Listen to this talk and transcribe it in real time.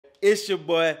It's your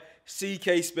boy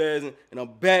Gsxr, and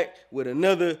I'm back with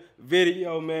another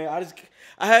video, man.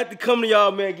 I had to come to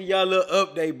y'all, man, give y'all a little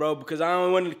update, bro, because I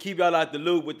don't want to keep y'all out the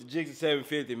loop with the Gsxr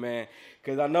 750, man.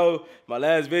 Because I know my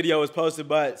last video was posted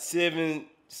about 7,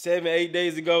 8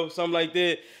 days ago, something like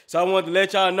that. So I wanted to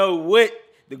let y'all know what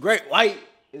the Great White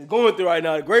is going through right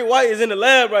now. The Great White is in the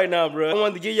lab right now, bro. I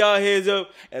wanted to give y'all a heads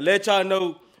up and let y'all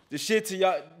know the shit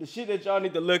that y'all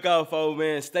need to look out for,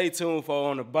 man. Stay tuned for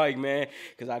on the bike, man,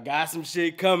 because I got some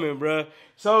shit coming, bro.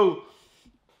 So,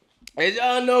 as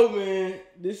y'all know, man,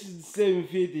 this is the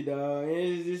 750, dog.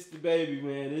 This is the baby,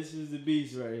 man. This is the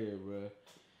beast right here, bro.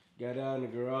 Got out in the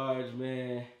garage,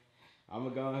 man. I'm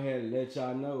going to go ahead and let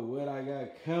y'all know what I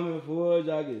got coming for.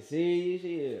 Y'all can see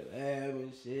shit, lab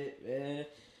and shit, man.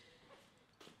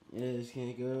 Yeah, just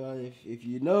can't go out. If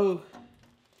you know.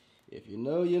 If you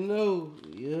know, you know.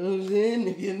 You know what I'm saying?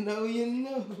 If you know, you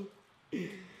know.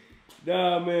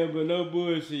 Nah, man, but no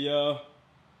bullshit, y'all.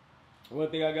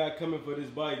 One thing I got coming for this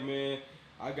bike, man.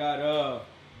 I got,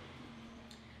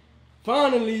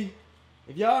 finally,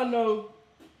 if y'all know,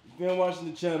 if you've been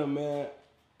watching the channel, man,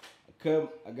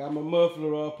 I got my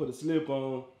muffler off, put a slip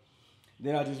on.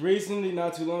 Then I just recently,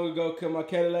 not too long ago, cut my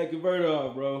Cadillac converter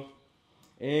off, bro.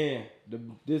 And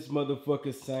this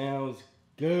motherfucker sounds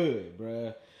good,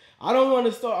 bruh. I don't want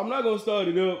to start. I'm not gonna start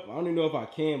it up. I don't even know if I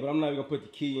can, but I'm not even gonna put the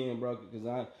key in, bro,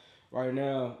 because right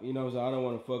now, you know, so I don't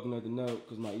want to fuck nothing up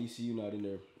because my ECU not in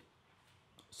there.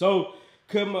 So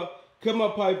cut my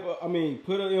pipe. I mean,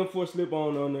 put an M4 slip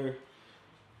on there.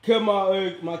 Cut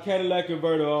my Cadillac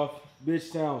converter off.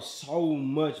 Bitch sounds so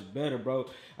much better, bro.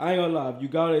 I ain't gonna lie.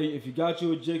 If you got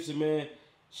you a Gsxr, man,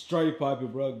 straight pipe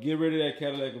it, bro. Get rid of that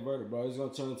Cadillac converter, bro. It's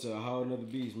gonna turn into a whole nother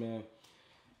beast, man.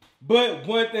 But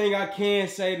one thing I can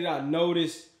say that I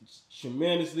noticed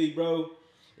tremendously, bro,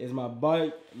 is my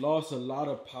bike lost a lot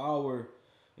of power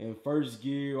in first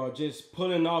gear or just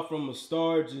pulling off from a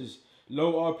start, just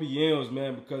low RPMs,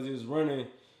 man, because it was running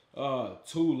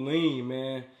too lean,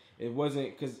 man. It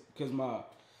wasn't because my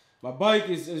bike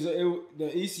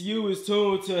the ECU is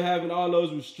tuned to having all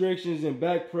those restrictions and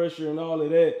back pressure and all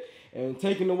of that, and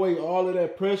taking away all of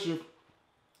that pressure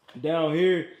down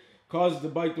here causes the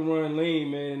bike to run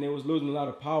lean, man, and it was losing a lot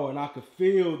of power, and I could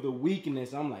feel the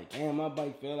weakness. I'm like, damn, my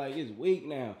bike feel like it's weak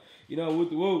now, you know, with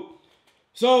the whoop.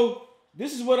 So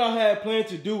this is what I had planned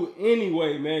to do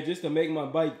anyway, man, just to make my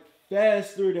bike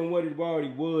faster than what it already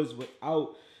was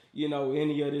without, you know,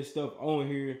 any of this stuff on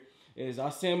here. Is I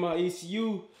sent my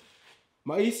ECU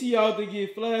out to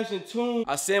get flashed and tuned.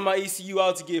 I sent my ECU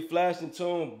out to get flashed and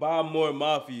tuned by More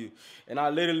Mafia, and I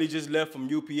literally just left from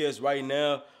UPS right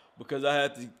now, because I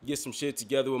had to get some shit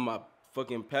together with my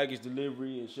fucking package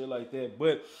delivery and shit like that.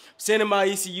 But sending my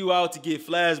ECU out to get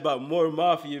flashed by More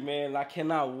Mafia, man. I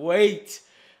cannot wait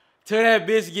till that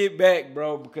bitch get back,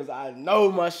 bro, because I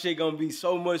know my shit gonna be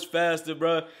so much faster,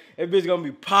 bro. That bitch gonna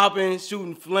be popping,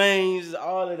 shooting flames,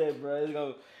 all of that,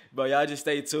 bro. Bro, y'all just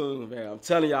stay tuned, man. I'm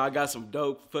telling y'all, I got some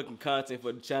dope fucking content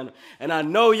for the channel. And I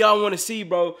know y'all want to see,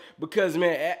 bro, because,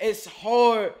 man, it's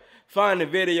hard finding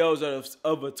videos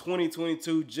of a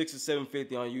 2022 Gsxr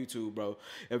 750 on YouTube, bro.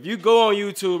 If you go on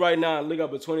YouTube right now and look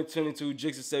up a 2022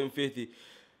 Gsxr 750,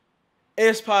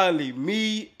 it's probably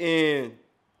me and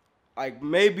like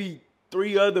maybe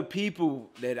 3 other people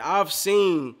that I've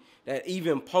seen that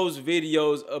even post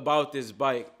videos about this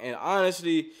bike. And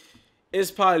honestly,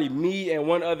 it's probably me and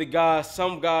one other guy,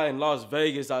 some guy in Las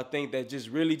Vegas, I think, that just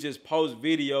really just post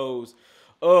videos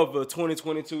of a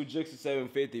 2022 Gsxr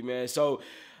 750, man. So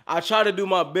I try to do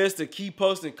my best to keep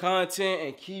posting content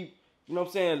and keep, you know what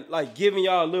I'm saying, like giving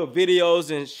y'all little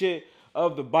videos and shit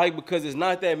of the bike, because there's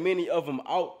not that many of them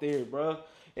out there, bro.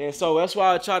 And so that's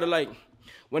why I try to, like,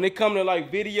 when it come to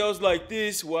like videos like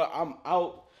this where I'm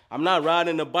out, I'm not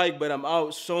riding the bike, but I'm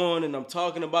out showing and I'm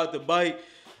talking about the bike,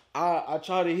 I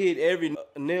try to hit every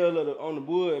nail on the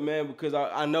wood, man, because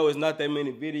I know it's not that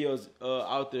many videos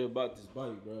out there about this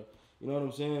bike, bro. You know what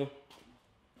I'm saying?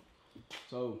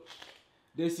 So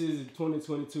this is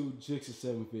 2022 Gsxr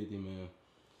 750, man.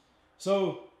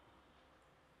 So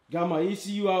got my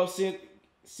ECU out,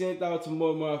 sent out to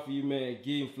More Mafia, man,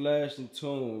 getting flashed and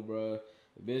tuned, bro.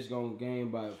 The bitch gonna gain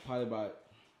probably about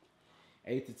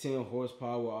 8 to 10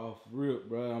 horsepower off rip,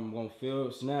 bro. I'm gonna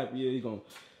feel snappier.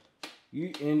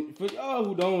 And for y'all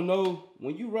who don't know,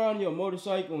 when you riding your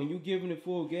motorcycle and you giving it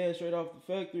full gas straight off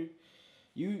the factory,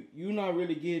 you not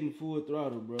really getting full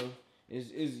throttle, bro.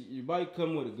 Your bike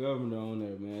come with a governor on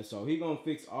there, man. So he gonna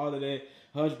fix all of that.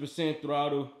 100%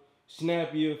 throttle,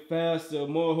 snappier, faster,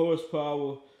 more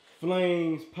horsepower,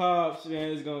 flames, pops,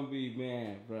 man. It's gonna be,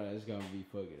 man, bro. It's gonna be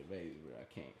fucking amazing, bro.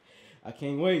 I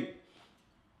can't wait.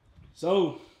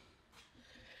 So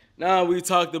Now we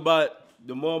talked about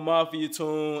the More Mafia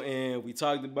tune, and we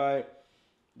talked about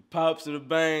the pops and the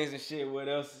bangs and shit. What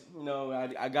else? You know,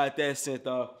 I got that sent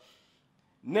off.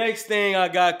 Next thing I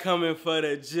got coming for the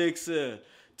Gsxr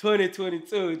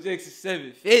 2022 Gsxr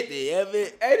 750. Yeah, man.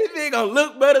 Anything gonna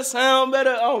look better, sound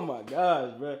better? Oh my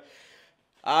gosh, bro.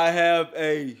 I have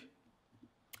a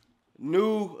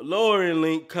new lowering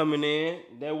link coming in.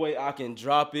 That way I can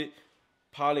drop it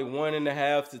probably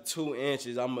 1.5 to 2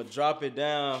 inches. I'm gonna drop it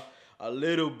down a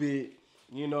little bit.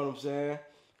 You know what I'm saying?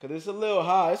 Cause it's a little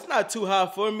high. It's not too high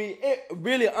for me. It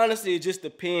really, honestly, it just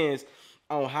depends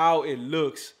on how it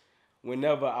looks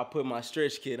whenever I put my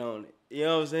stretch kit on it. You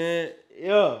know what I'm saying?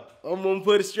 Yeah, I'm gonna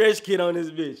put a stretch kit on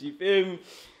this bitch. You feel me?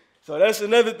 So that's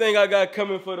another thing I got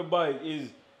coming for the bike is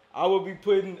I will be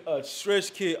putting a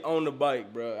stretch kit on the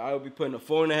bike, bro. I will be putting a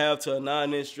 4.5 to a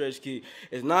 9-inch stretch kit.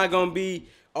 It's not gonna be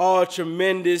all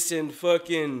tremendous and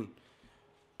fucking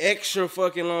extra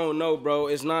fucking long. No, bro,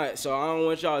 it's not. So I don't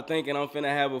want y'all thinking I'm finna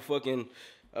have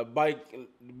a bike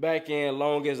back end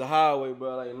long as a highway,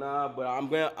 bro. Like, nah, but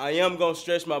I am gonna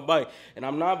stretch my bike, and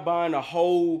I'm not buying a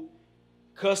whole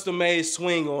custom-made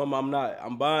swing arm. I'm not.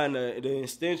 I'm buying the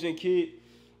extension kit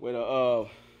with the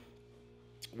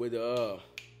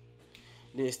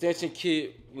extension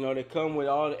kit. You know, they come with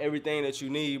everything that you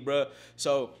need, bro.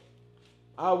 So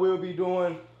I will be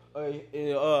doing. I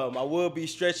will be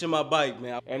stretching my bike,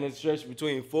 man, and it's stretched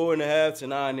between 4.5 to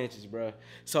 9 inches, bro.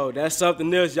 So that's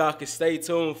something else y'all can stay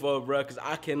tuned for, bro, because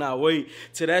I cannot wait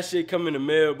till that shit come in the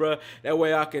mail, bro. That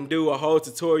way I can do a whole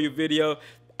tutorial video.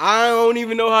 I don't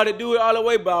even know how to do it all the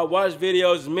way, but I watch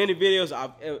videos, as many videos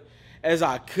as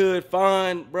I could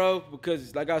find, bro,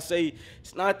 because like I say,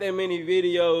 it's not that many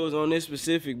videos on this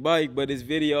specific bike, but it's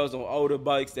videos on older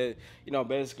bikes that, you know,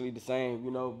 basically the same,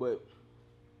 you know, but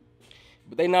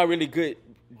they not really good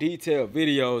detailed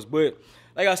videos. But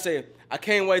like I said, I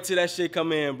can't wait till that shit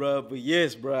come in, bro. But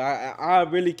yes, bro, I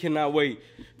really cannot wait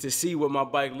to see what my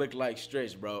bike look like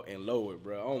stretched, bro, and lowered,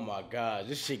 bro. Oh my gosh,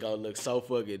 this shit gonna look so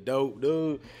fucking dope,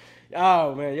 dude.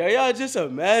 Oh man, y'all just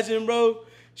imagine, bro.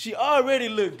 She already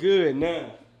look good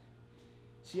now.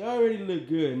 She already look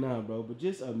good now, bro. But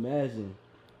just imagine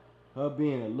her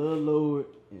being a little lowered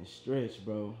and stretched,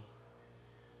 bro.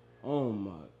 Oh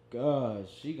my gosh,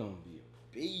 she gonna be a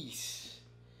beast.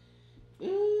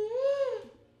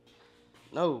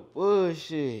 No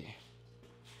bullshit.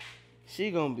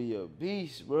 She gonna be a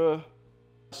beast, bro.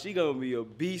 She gonna be a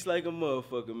beast like a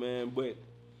motherfucker, man. But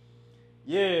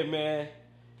yeah, man.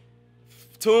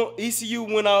 ECU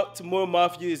went out to More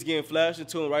Mafia. It's getting flashed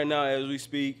into him right now as we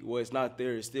speak. Well, it's not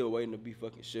there. It's still waiting to be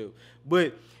fucking shipped.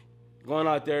 But going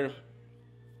out there,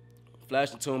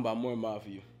 flashing to him by More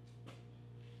Mafia.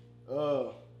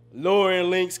 Lowering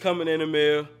links coming in the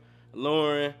mail.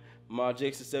 Lowering my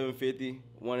Gsxr 750,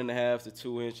 1.5 to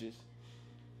 2 inches.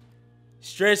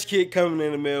 Stretch kit coming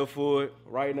in the mail for it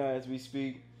right now as we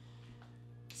speak.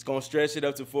 It's gonna stretch it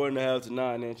up to 4.5 to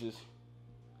 9 inches.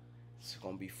 It's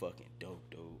gonna be fucking dope,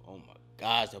 dude. Oh my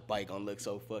gosh, the bike gonna look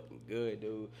so fucking good,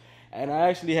 dude. And I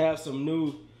actually have some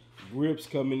new grips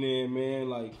coming in, man.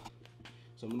 Like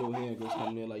some new hand grips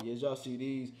coming in. Like, as y'all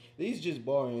see these just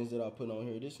bar ends that I put on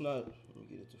here. This not. Let me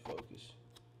get it to focus.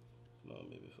 Come on,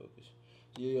 maybe focus.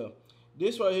 Yeah,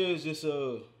 this right here is just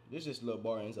this just little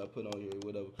bar ends I put on here, or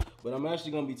whatever. But I'm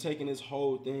actually gonna be taking this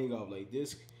whole thing off. Like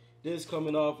this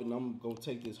coming off, and I'm gonna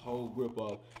take this whole grip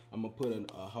off. I'm gonna put a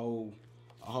whole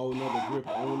nother grip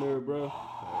on there, bro.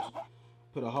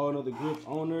 Put a whole nother grip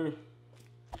on there.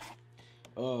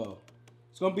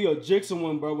 It's gonna be a Gsxr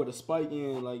one, bro, with a spike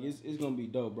in. Like it's gonna be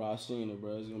dope, bro. I seen it,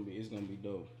 bro. It's gonna be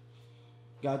dope.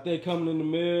 Got that coming in the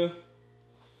mail.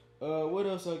 What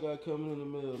else I got coming in the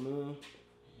mail, man?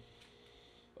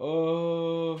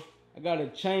 I got a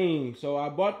chain. So I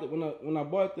bought the when I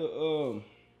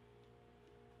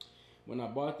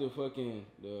bought the fucking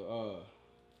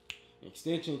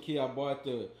extension kit, I bought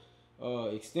the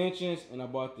extensions and I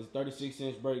bought the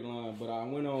 36-inch brake line. But I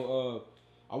went on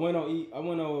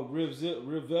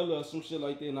Rivella or some shit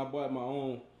like that, and I bought my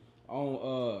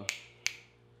own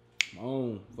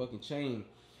fucking chain.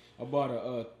 I bought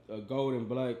a gold and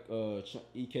black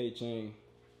EK chain,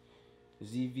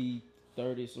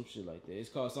 ZV30, some shit like that. It's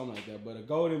called something like that, but a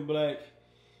gold and black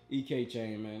EK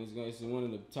chain, man. It's one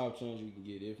of the top chains you can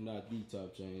get, if not the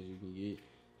top chains you can get.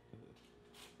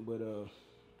 But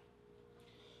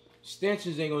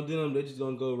extensions ain't gonna do them. They're just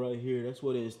gonna go right here. That's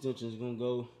where the extensions gonna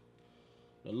go.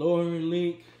 The lowering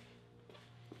link,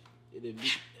 the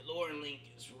lowering link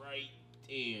is right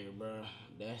there, bro.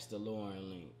 That's the lowering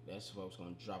link. That's what's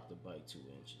gonna drop the bike 2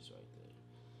 inches right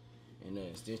there. And the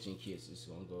extension kits is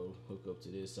gonna go hook up to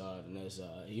this side and that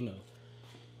side, you know.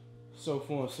 so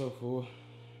forth and so forth.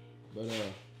 But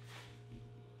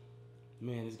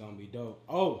man, it's gonna be dope.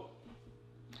 Oh,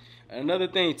 another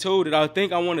thing too that I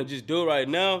think I want to just do right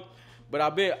now, but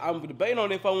I'm debating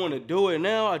on if I want to do it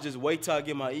now. I just wait till I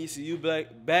get my ECU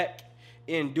back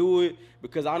and do it,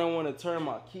 because I don't want to turn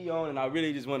my key on, and I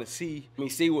really just want to see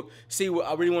what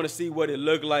I really want to see what it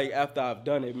look like after I've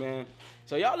done it, man.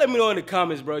 So y'all let me know in the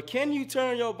comments, bro. Can you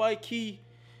turn your bike key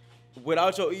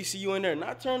without your ECU in there?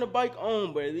 Not turn the bike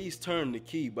on, but at least turn the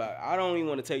key. But I don't even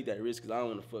want to take that risk because I don't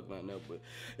want to fuck nothing up. But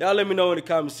y'all let me know in the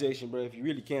comment section, bro, if you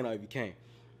really can or if you can't.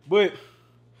 But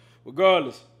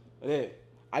regardless of that,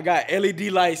 I got LED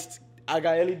lights.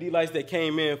 That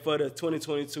came in for the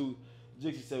 2022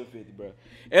 Gsxr 750, bro.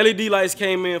 LED lights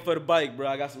came in for the bike, bro.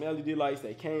 I got some LED lights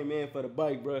that came in for the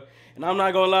bike, bro. And I'm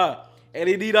not gonna lie,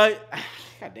 LED light,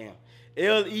 goddamn.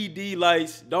 LED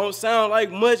lights don't sound like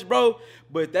much, bro,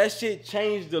 but that shit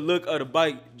changed the look of the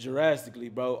bike drastically,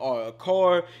 bro. Or a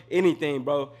car, anything,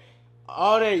 bro.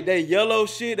 All that yellow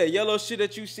shit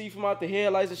that you see from out the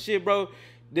headlights and shit, bro.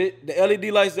 The LED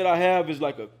lights that I have is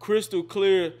like a crystal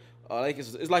clear, like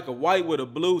it's like a white with a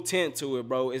blue tint to it,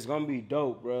 bro. It's gonna be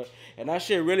dope, bro. And that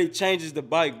shit really changes the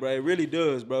bike, bro. It really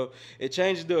does, bro. It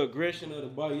changes the aggression of the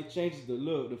bike. It changes the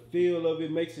look, the feel of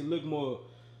it. Makes it look more,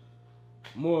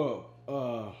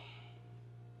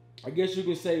 I guess you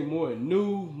can say more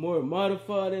new, more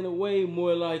modified in a way,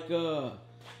 more like,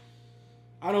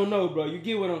 I don't know, bro. You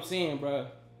get what I'm saying, bro.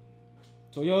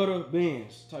 Toyota,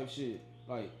 Benz type shit.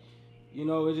 Like, you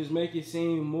know, it just make it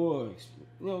seem more,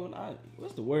 you know,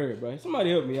 what's the word, bro?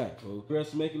 Somebody help me out, bro.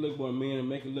 Just make it look more mean,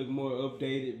 make it look more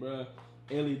updated, bro.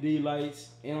 LED lights,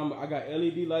 and I got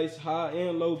LED lights high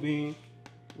and low beam,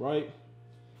 right?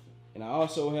 And I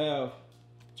also have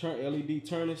LED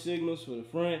turning signals for the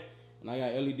front, and I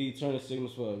got LED turning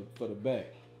signals for the back.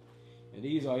 And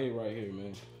these are it right here,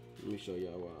 man. Let me show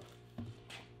y'all why.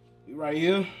 Right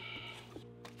here.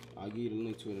 I'll give you the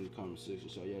link to it in the comment section.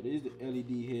 So yeah, these are the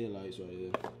LED headlights right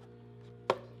here.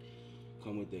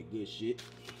 Come with that good shit.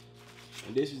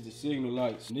 And this is the signal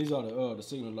lights. And these are the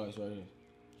signal lights right here.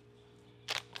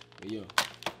 But yeah.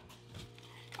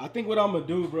 I think what I'm gonna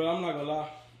do, bro, I'm not gonna lie.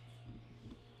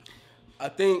 I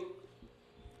think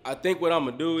what I'm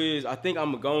gonna do is I think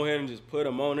I'm gonna go ahead and just put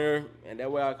them on there, and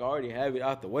that way I can already have it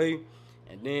out the way,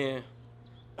 and then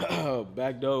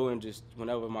back door, and just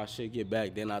whenever my shit get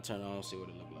back, then I turn it on and see what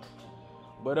it look like.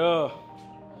 But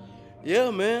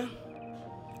yeah, man,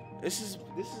 this is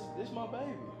my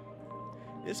baby.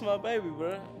 This is my baby,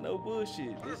 bro. No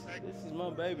bullshit. This is my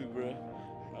baby, bro.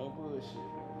 No bullshit.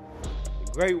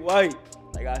 The Great White,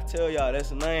 like I tell y'all, that's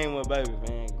the name of my baby,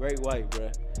 man. Great White,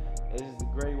 bro. This is the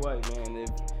Great White, man.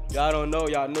 If y'all don't know,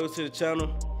 y'all new to the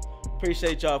channel,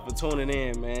 appreciate y'all for tuning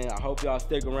in, man. I hope y'all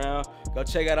stick around. Go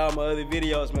check out all my other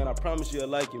videos, man. I promise you'll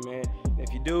like it, man. And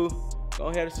if you do, go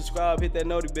ahead and subscribe, hit that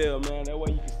noti bell, man. That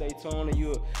way you can stay tuned and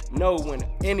you'll know when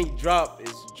any drop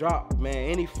is dropped, man.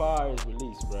 Any fire is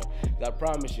released, bro. I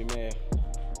promise you, man.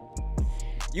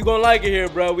 You gonna like it here,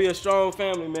 bro. We a strong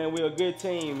family, man. We a good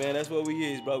team, man. That's what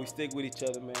we is, bro. We stick with each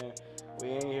other, man. We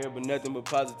ain't here but nothing but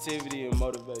positivity and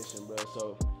motivation, bro.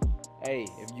 So, hey,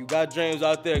 if you got dreams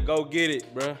out there, go get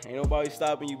it, bro. Ain't nobody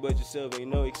stopping you but yourself. Ain't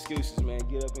no excuses, man.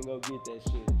 Get up and go get that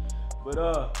shit.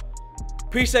 But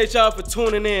appreciate y'all for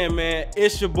tuning in, man.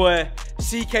 It's your boy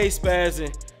CK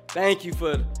Spazzing. Thank you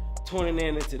for tuning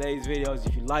in today's videos.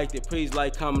 If you liked it, please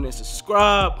like, comment, and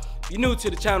subscribe. If you're new to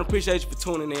the channel, appreciate you for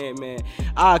tuning in, man.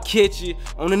 I'll catch you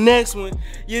on the next one.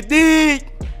 You dig?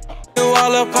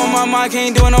 All up on my mind,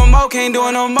 can't do it no more, can't do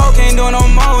it no more, can't do it no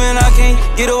more. And I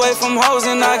can't get away from hoes,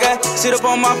 and I got shit up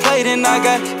on my plate, and I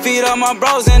got feed all my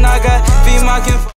bros, and I got feed my